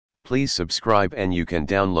Please subscribe and you can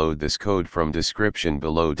download this code from description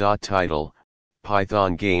below. Title,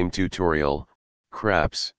 Python Game Tutorial,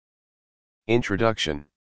 Craps. Introduction.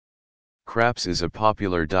 Craps is a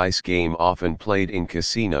popular dice game often played in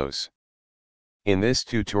casinos. In this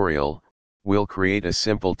tutorial, we'll create a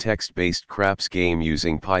simple text-based craps game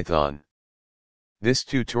using Python. This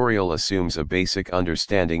tutorial assumes a basic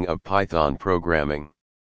understanding of Python programming.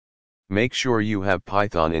 Make sure you have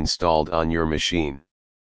Python installed on your machine.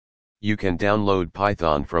 You can download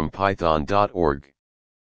Python from python.org.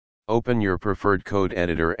 Open your preferred code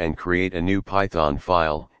editor and create a new Python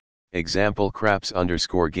file, example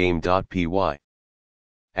craps_game.py.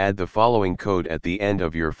 Add the following code at the end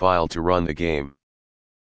of your file to run the game.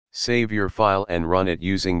 Save your file and run it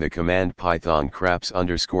using the command python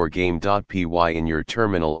craps_game.py in your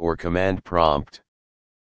terminal or command prompt.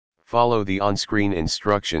 Follow the on-screen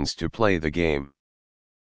instructions to play the game.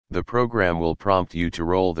 The program will prompt you to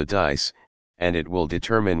roll the dice, and it will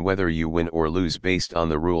determine whether you win or lose based on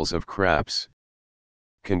the rules of craps.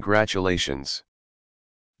 Congratulations!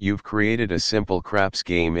 You've created a simple craps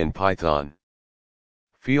game in Python.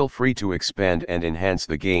 Feel free to expand and enhance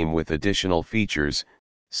the game with additional features,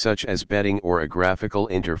 such as betting or a graphical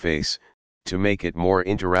interface, to make it more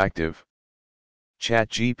interactive.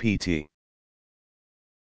 ChatGPT.